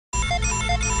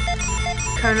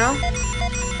Colonel?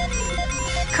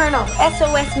 Colonel,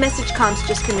 SOS message comms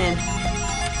just come in.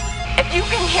 If you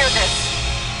can hear this,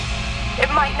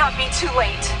 it might not be too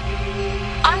late.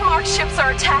 Unmarked ships are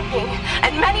attacking,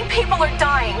 and many people are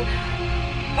dying.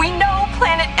 We know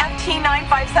planet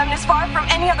FT-957 is far from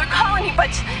any other colony,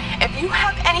 but if you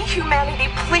have any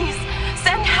humanity, please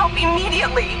send help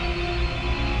immediately.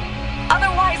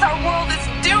 Otherwise, our world is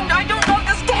doomed. I don't know if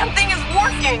this damn thing is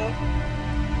working.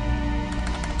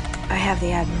 I have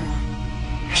the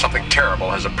Admiral. Something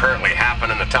terrible has apparently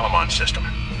happened in the Telamon system,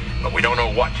 but we don't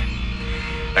know what.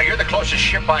 Now, you're the closest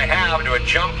ship I have to a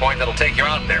jump point that'll take you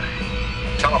out there.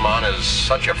 Telamon is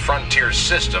such a frontier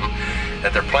system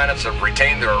that their planets have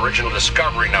retained their original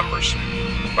discovery numbers.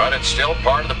 But it's still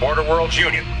part of the Border Worlds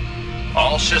Union.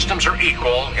 All systems are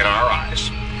equal in our eyes.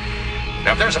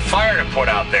 Now, if there's a fire to put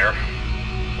out there,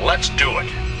 let's do it.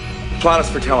 Plot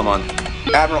us for Telamon.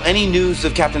 Admiral, any news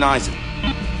of Captain Eisen?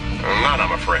 None,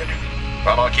 I'm afraid.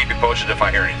 But I'll keep you posted if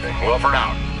I hear anything. Wilford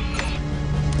out.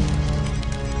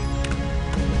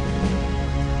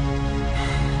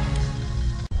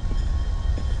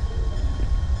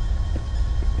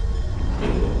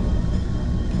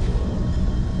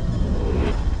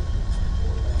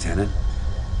 Lieutenant?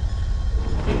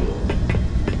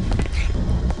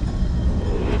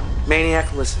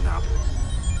 Maniac, listen up.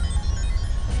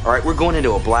 All right, we're going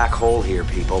into a black hole here,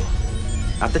 people.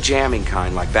 Not the jamming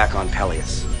kind like back on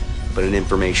Peleus, but an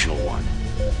informational one.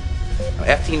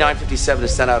 Now, FT-957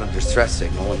 has sent out a distress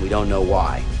signal, and we don't know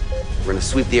why. We're going to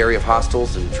sweep the area of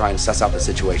hostiles and try and suss out the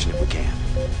situation if we can.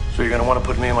 So you're going to want to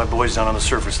put me and my boys down on the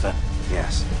surface, then?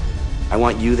 Yes. I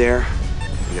want you there,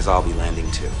 because I'll be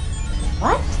landing too.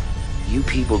 What? You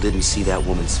people didn't see that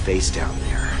woman's face down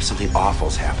there. Something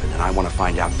awful's happened, and I want to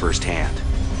find out firsthand.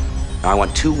 Now, I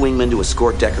want 2 wingmen to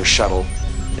escort Decker's shuttle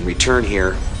and return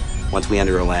here once we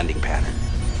enter a landing pattern.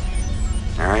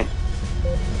 All right?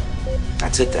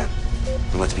 That's it, then.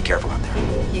 And let's be careful out there.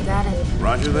 You got it.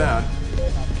 Roger that.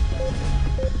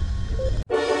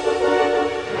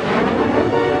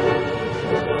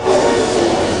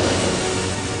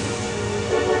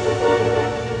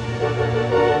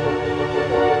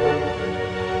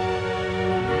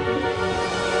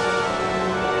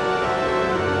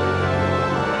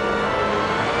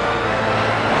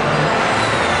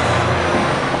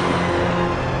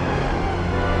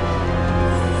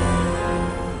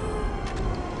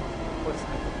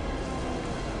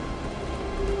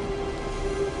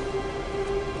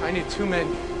 I need 2 men.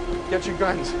 Get your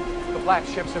guns. The black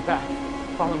ships are back.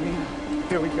 Follow me now.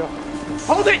 Here we go.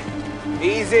 Hold it!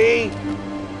 Easy.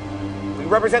 We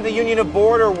represent the Union of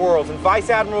Border Worlds and Vice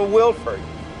Admiral Wilford.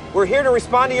 We're here to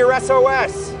respond to your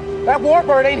SOS. That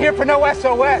warbird ain't here for no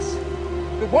SOS.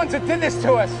 The ones that did this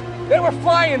to us, they were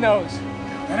flying those.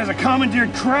 That is a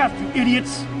commandeered craft, you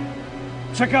idiots.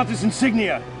 Check out this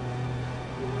insignia.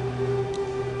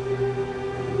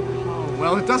 Oh,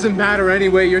 well, it doesn't matter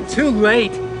anyway. You're too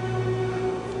late.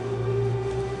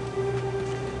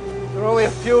 There are only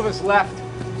a few of us left.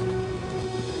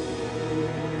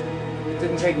 It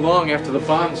didn't take long after the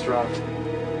bombs dropped.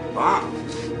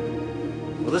 Bombs?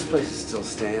 Well, this place is still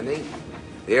standing.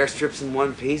 The airstrip's in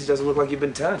one piece. It doesn't look like you've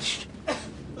been touched.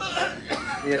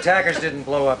 The attackers didn't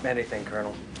blow up anything,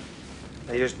 Colonel.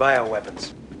 They used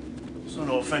bioweapons. So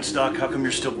no offense, Doc, how come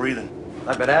you're still breathing?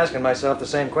 I've been asking myself the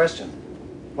same question.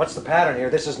 What's the pattern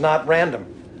here? This is not random.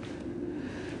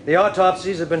 The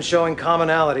autopsies have been showing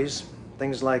commonalities.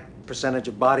 Things like percentage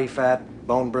of body fat,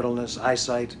 bone brittleness,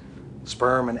 eyesight,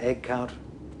 sperm and egg count.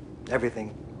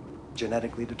 Everything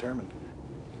genetically determined.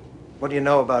 What do you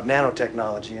know about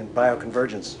nanotechnology and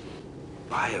bioconvergence?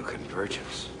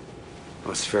 Bioconvergence?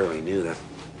 Well, it's fairly new.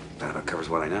 That covers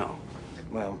what I know.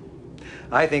 Well,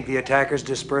 I think the attackers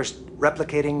dispersed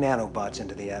replicating nanobots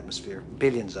into the atmosphere.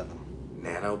 Billions of them.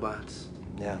 Nanobots?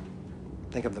 Yeah.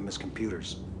 Think of them as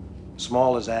computers.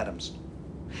 Small as atoms.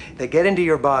 They get into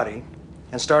your body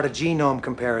and start a genome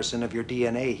comparison of your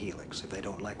DNA helix. If they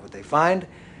don't like what they find,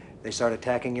 they start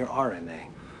attacking your RNA.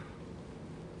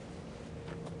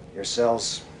 Your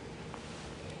cells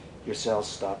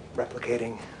stop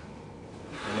replicating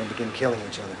and they begin killing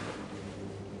each other.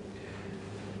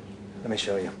 Let me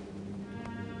show you.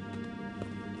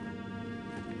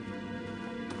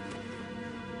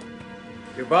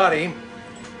 Your body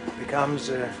becomes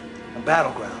a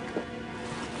battleground.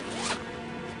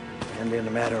 And in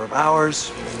a matter of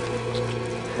hours...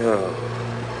 Oh.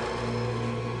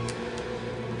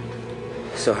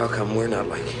 So how come we're not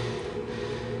like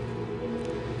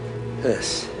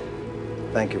this?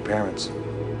 Thank your parents.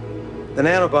 The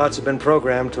nanobots have been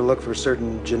programmed to look for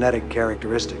certain genetic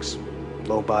characteristics.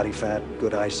 Low body fat,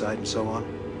 good eyesight, and so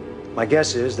on. My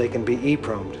guess is they can be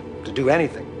E-promed to do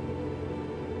anything.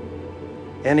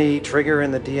 Any trigger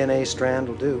in the DNA strand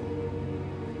will do.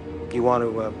 You want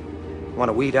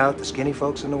to weed out the skinny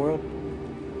folks in the world?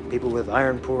 People with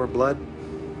iron-poor blood?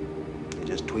 You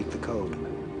just tweak the code.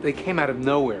 They came out of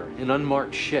nowhere in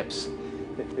unmarked ships.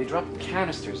 They dropped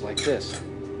canisters like this.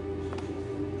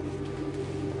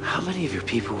 How many of your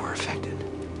people were affected?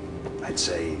 I'd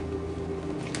say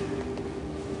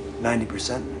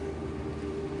 90%.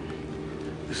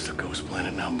 This is a ghost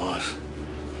planet now, boss.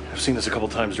 I've seen this a couple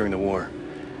times during the war.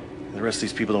 If the rest of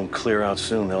these people don't clear out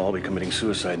soon, they'll all be committing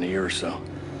suicide in a year or so.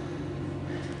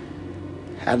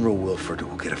 Admiral Wilford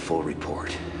will get a full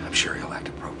report. I'm sure he'll act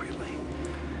appropriately.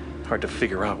 Hard to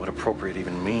figure out what appropriate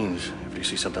even means after you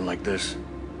see something like this.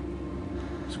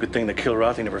 It's a good thing that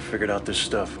Kilrathi never figured out this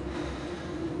stuff.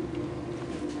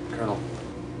 Colonel.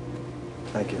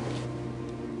 Thank you.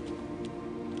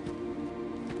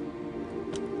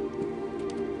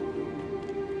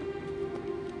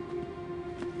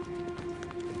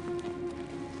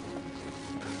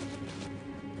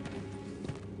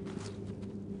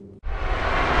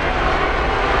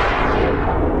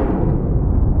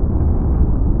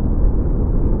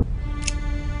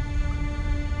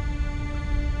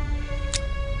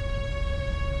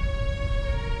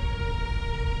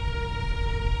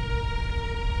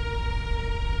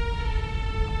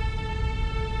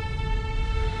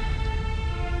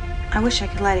 I wish I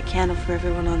could light a candle for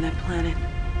everyone on that planet.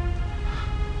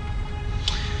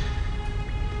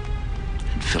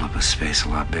 And fill up a space a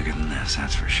lot bigger than this,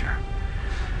 that's for sure.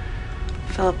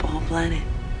 Fill up a whole planet.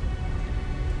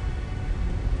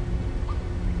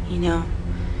 You know,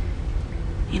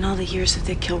 in all the years of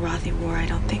the Kilrathi War, I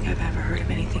don't think I've ever heard of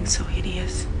anything so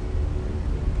hideous.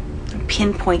 The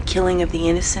pinpoint killing of the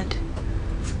innocent.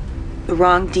 The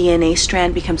wrong DNA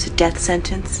strand becomes a death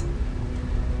sentence.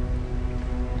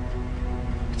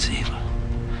 It's evil.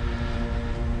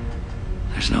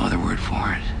 There's no other word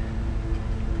for it.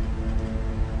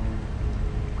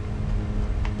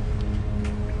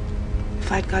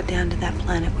 If I'd got down to that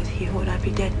planet with you, would I be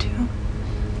dead too?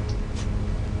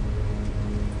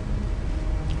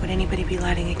 Would anybody be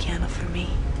lighting a candle for me?